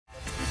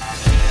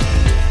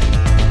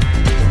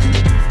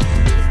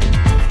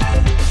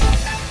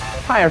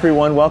Hi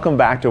everyone, welcome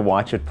back to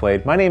Watch It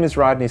Played. My name is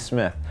Rodney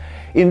Smith.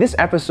 In this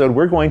episode,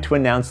 we're going to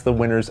announce the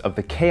winners of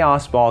the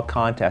Kaosball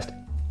contest.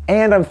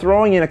 And I'm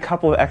throwing in a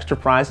couple of extra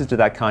prizes to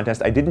that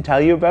contest I didn't tell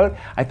you about.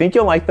 I think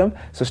you'll like them,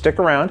 so stick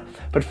around.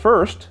 But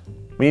first,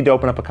 we need to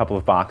open up a couple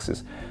of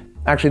boxes.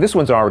 Actually, this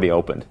one's already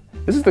opened.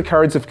 This is the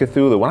Cards of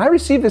Cthulhu. When I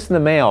received this in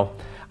the mail,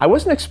 I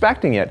wasn't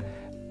expecting it,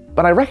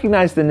 but I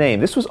recognized the name.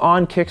 This was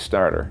on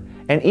Kickstarter.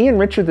 And Ian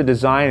Richard, the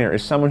designer,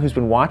 is someone who's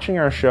been watching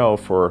our show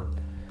for,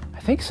 I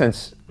think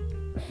since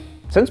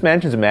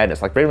Mansions of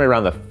Madness, like right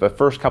around the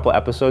first couple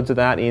episodes of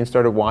that, Ian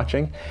started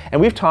watching.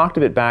 And we've talked a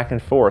bit back and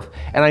forth.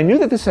 And I knew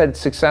that this had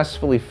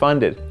successfully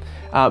funded.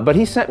 But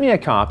he sent me a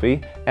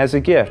copy as a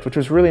gift, which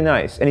was really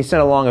nice. And he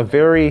sent along a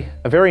very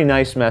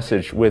nice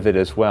message with it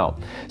as well.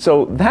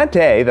 So that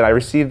day that I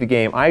received the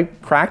game, I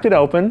cracked it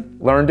open,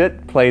 learned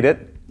it, played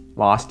it,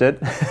 lost it.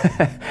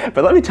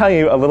 But let me tell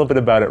you a little bit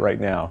about it right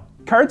now.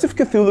 Cards of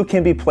Cthulhu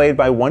can be played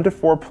by 1 to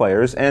 4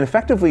 players, and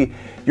effectively,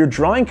 you're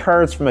drawing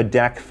cards from a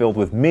deck filled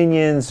with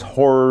minions,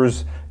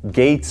 horrors,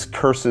 gates,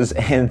 curses,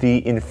 and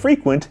the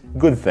infrequent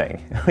good thing,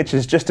 which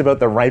is just about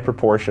the right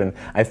proportion,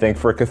 I think,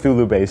 for a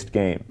Cthulhu-based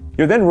game.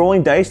 You're then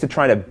rolling dice to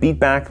try to beat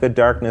back the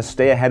darkness,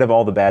 stay ahead of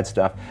all the bad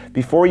stuff,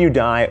 before you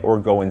die or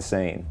go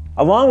insane.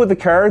 Along with the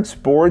cards,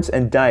 boards,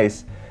 and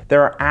dice,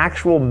 there are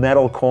actual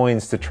metal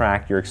coins to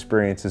track your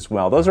experience as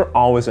well. Those are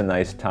always a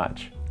nice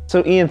touch.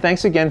 So Ian,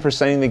 thanks again for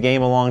sending the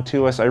game along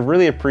to us. I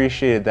really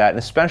appreciated that, and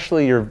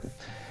especially your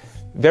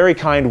very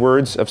kind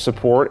words of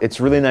support.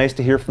 It's really nice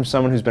to hear from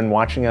someone who's been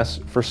watching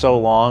us for so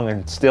long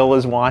and still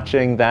is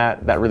watching.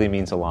 That really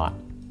means a lot.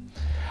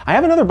 I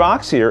have another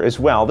box here as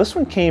well. This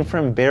one came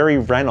from Barry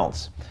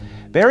Reynolds.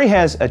 Barry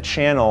has a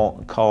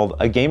channel called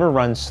A Gamer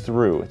Runs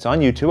Through. It's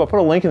on YouTube. I'll put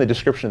a link in the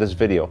description of this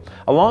video.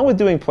 Along with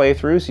doing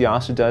playthroughs, he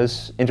also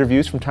does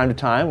interviews from time to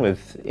time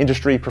with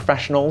industry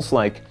professionals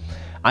like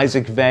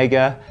Isaac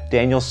Vega,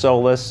 Daniel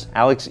Solis,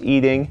 Alex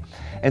Eating.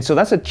 And so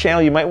that's a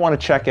channel you might want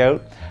to check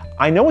out.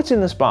 I know it's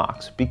in this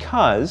box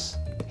because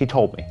he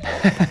told me.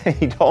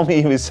 He told me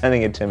he was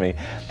sending it to me.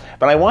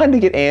 But I wanted to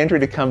get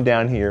Andrea to come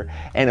down here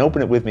and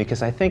open it with me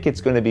because I think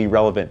it's going to be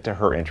relevant to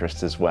her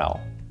interests as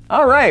well.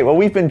 All right, well,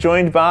 we've been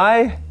joined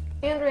by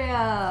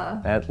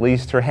Andrea. At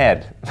least her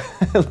head.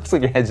 It looks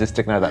like your head's just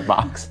sticking out of that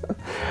box.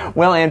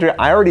 Well, Andrea,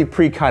 I already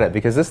pre-cut it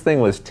because this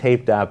thing was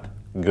taped up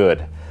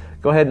good.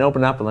 Go ahead and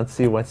open up and let's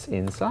see what's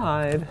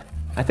inside.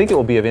 I think it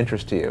will be of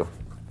interest to you.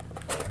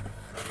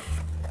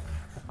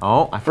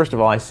 Oh, first of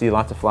all, I see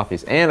lots of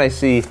fluffies, and I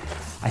see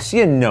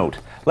a note.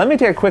 Let me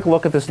take a quick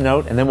look at this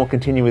note, and then we'll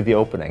continue with the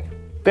opening.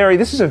 Barry,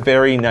 this is a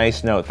very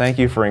nice note. Thank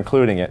you for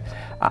including it.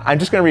 I'm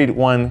just going to read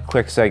one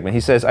quick segment.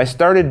 He says, I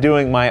started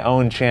doing my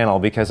own channel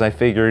because I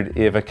figured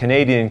if a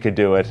Canadian could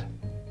do it,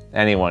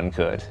 anyone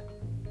could.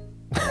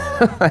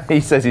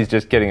 He says he's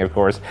just kidding, of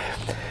course.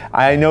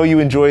 I know you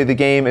enjoy the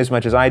game as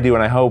much as I do,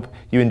 and I hope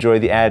you enjoy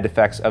the added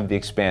effects of the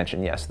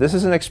expansion. Yes, this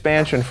is an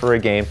expansion for a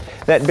game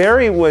that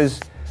Barry was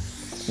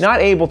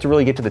not able to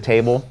really get to the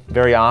table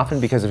very often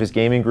because of his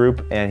gaming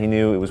group, and he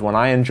knew it was one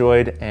I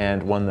enjoyed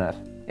and one that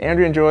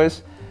Andrea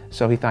enjoys,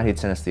 so he thought he'd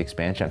send us the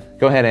expansion.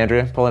 Go ahead,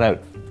 Andrea, pull it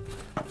out.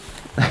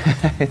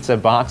 It's a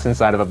box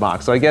inside of a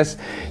box, so I guess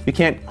you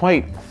can't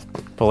quite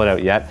pull it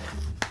out yet.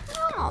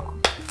 Oh.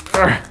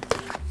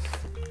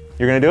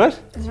 You're gonna do it?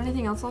 Is there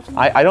anything else left in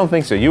I don't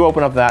think so. You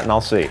open up that and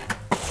I'll see.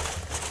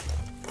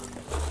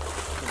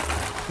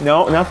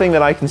 No, nothing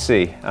that I can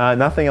see.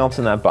 Nothing else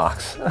in that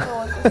box. I don't know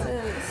what this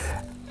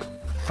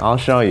is. I'll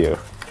show you.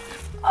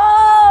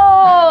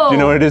 Oh! Do you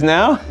know what it is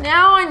now?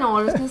 Now I know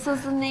what it is. This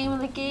is the name of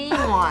the game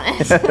on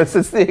it. This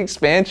is the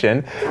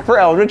expansion for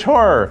Eldritch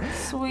Horror.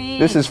 Sweet.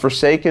 This is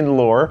Forsaken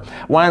Lore.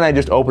 Why don't I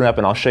just open it up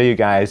and I'll show you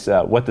guys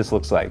what this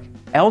looks like.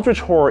 Eldritch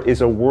Horror is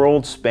a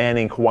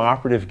world-spanning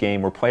cooperative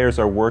game where players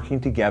are working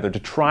together to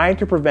try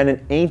to prevent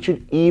an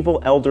ancient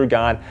evil elder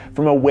god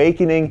from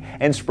awakening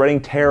and spreading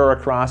terror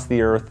across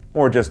the earth,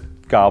 or just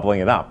gobbling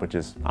it up, which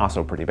is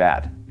also pretty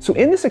bad. So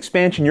in this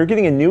expansion, you're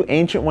getting a new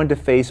ancient one to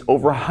face,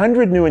 over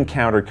 100 new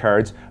encounter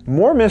cards,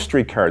 more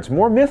mystery cards,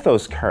 more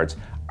mythos cards,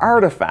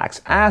 artifacts,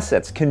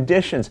 assets,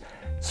 conditions,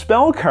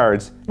 spell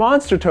cards,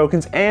 monster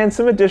tokens, and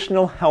some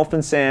additional health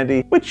and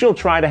sanity, which you'll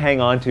try to hang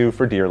on to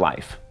for dear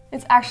life.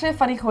 It's actually a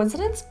funny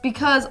coincidence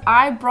because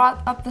I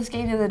brought up this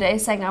game the other day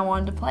saying I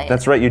wanted to play it.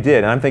 That's right, you did.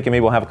 And I'm thinking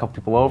maybe we'll have a couple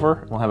people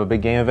over, we'll have a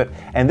big game of it.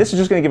 And this is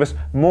just going to give us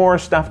more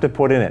stuff to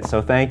put in it.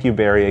 So thank you,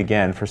 Barry,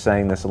 again, for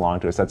sending this along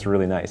to us. That's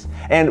really nice.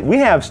 And we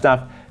have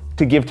stuff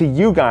to give to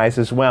you guys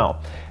as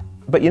well.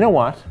 But you know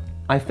what?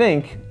 I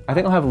think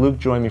I'll have Luke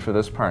join me for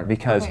this part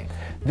because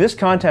this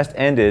contest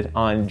ended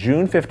on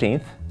June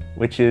 15th,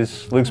 which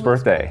is Luke's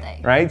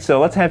birthday, right? So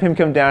let's have him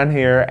come down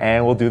here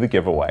and we'll do the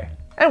giveaway.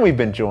 And we've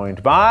been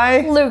joined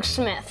by Luke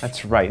Smith.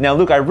 That's right. Now,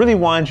 Luke, I really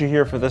wanted you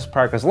here for this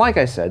part because, like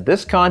I said,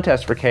 this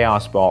contest for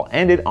Kaosball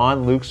ended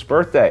on Luke's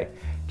birthday.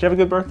 Did you have a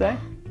good birthday?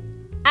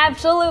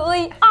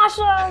 Absolutely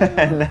awesome.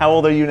 And how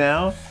old are you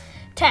now?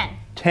 10.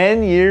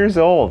 10 years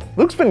old.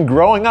 Luke's been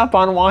growing up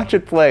on Watch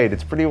It Played.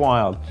 It's pretty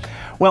wild.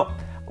 Well,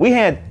 we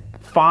had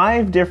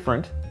 5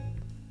 different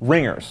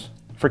ringers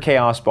for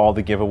Kaosball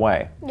to give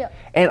away. Yep.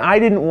 And I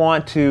didn't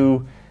want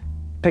to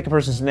pick a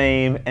person's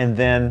name and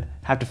then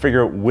have to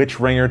figure out which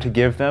ringer to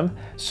give them.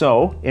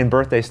 So, in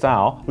birthday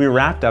style, we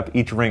wrapped up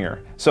each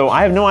ringer. So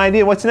I have no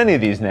idea what's in any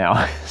of these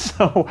now.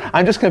 So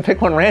I'm just gonna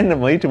pick one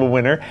randomly to a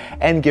winner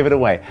and give it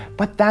away.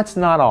 But that's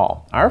not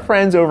all. Our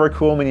friends over at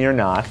Cool Mini or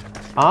Not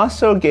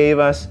also gave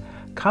us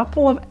a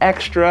couple of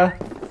extra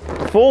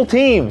full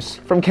teams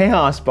from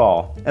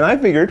Kaosball. And I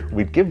figured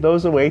we'd give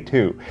those away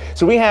too.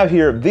 So we have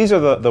here, these are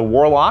the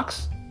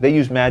Warlocks. They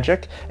use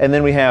magic. And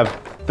then we have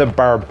the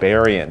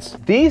Barbarians.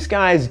 These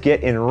guys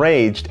get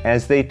enraged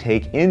as they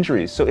take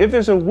injuries. So if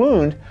there's a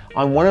wound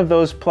on one of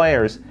those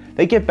players,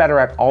 they get better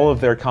at all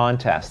of their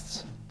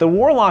contests. The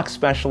Warlock's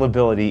special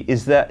ability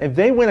is that if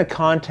they win a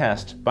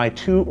contest by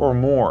 2 or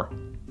more,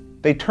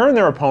 they turn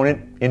their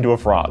opponent into a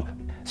frog.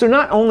 So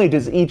not only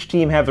does each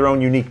team have their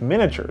own unique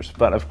miniatures,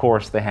 but of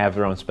course they have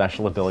their own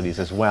special abilities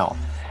as well.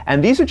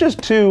 And these are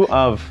just 2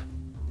 of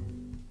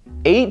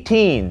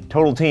 18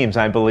 total teams,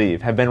 I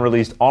believe, have been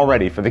released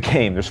already for the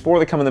game. There's 4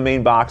 that come in the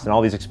main box and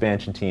all these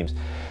expansion teams.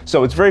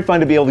 So it's very fun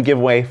to be able to give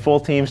away full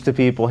teams to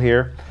people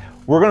here.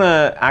 We're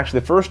gonna, actually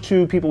the first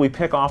 2 people we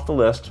pick off the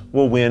list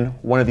will win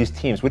one of these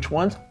teams. Which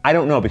ones? I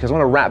don't know, because I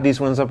wanna wrap these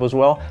ones up as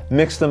well,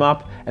 mix them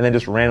up, and then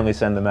just randomly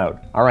send them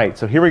out. All right,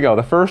 so here we go.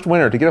 The first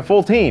winner to get a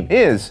full team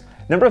is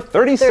number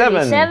 37.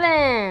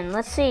 37,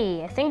 let's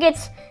see. I think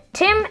it's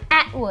Tim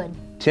Atwood.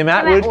 Tim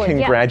Atwood,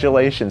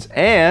 congratulations.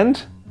 Yeah.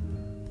 And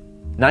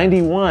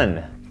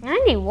 91.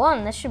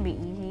 91, this should be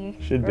easy.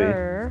 Should be.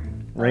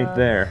 Right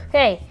there.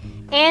 Okay,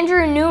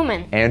 Andrew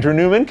Newman. Andrew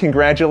Newman,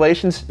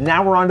 congratulations.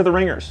 Now we're on to the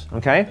ringers,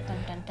 okay?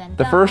 Dun, dun, dun,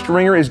 the first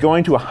ringer is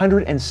going to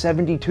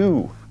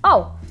 172.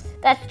 Oh,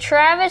 that's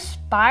Travis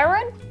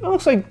Byron? It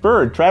looks like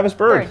Bird, Travis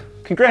Bird.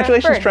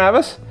 Congratulations,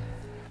 Travis.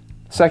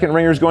 Second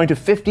ringer is going to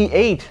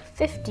 58.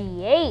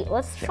 58,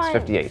 let's find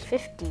 58.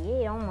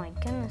 58, oh my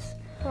goodness.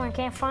 Oh, I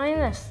can't find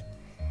this.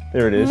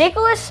 There it is.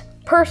 Nicholas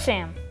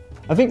Persam.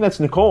 I think that's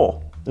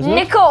Nicole, isn't it?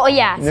 Nicole,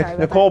 yeah, sorry.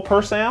 Nicole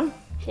Persam?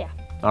 Yeah.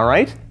 All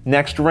right,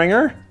 next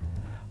ringer,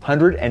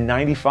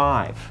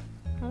 195.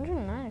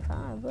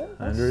 195, but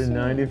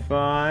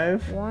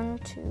 195. 1,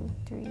 2,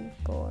 3,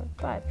 4,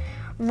 5.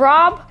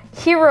 Rob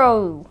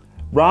Hero.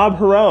 Rob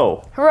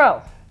Hero.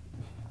 Hero.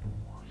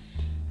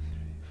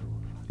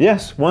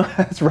 Yes,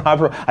 that's Rob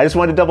Hero. I just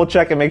wanted to double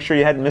check and make sure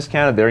you hadn't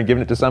miscounted there and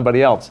given it to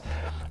somebody else.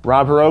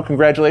 Rob Hero,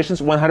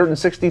 congratulations,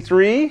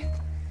 163.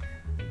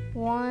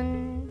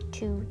 1,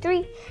 2,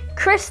 3.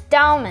 Chris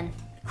Dahlman.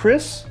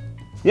 Chris?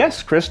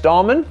 Yes, Chris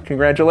Dahlman,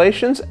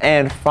 congratulations.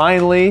 And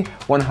finally,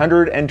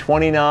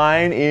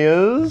 129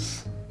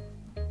 is?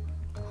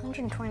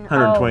 129.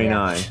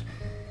 129. Oh,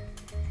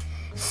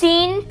 yeah.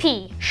 Scene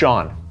P.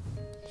 Sean.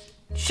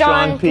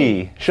 Sean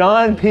P.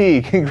 Sean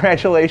P,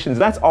 congratulations.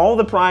 That's all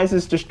the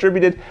prizes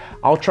distributed.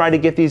 I'll try to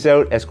get these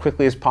out as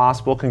quickly as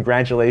possible.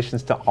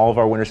 Congratulations to all of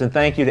our winners, and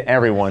thank you to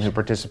everyone who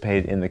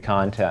participated in the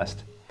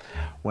contest.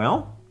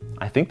 Well,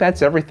 I think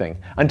that's everything.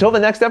 Until the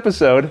next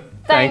episode,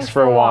 thanks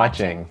for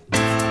watching.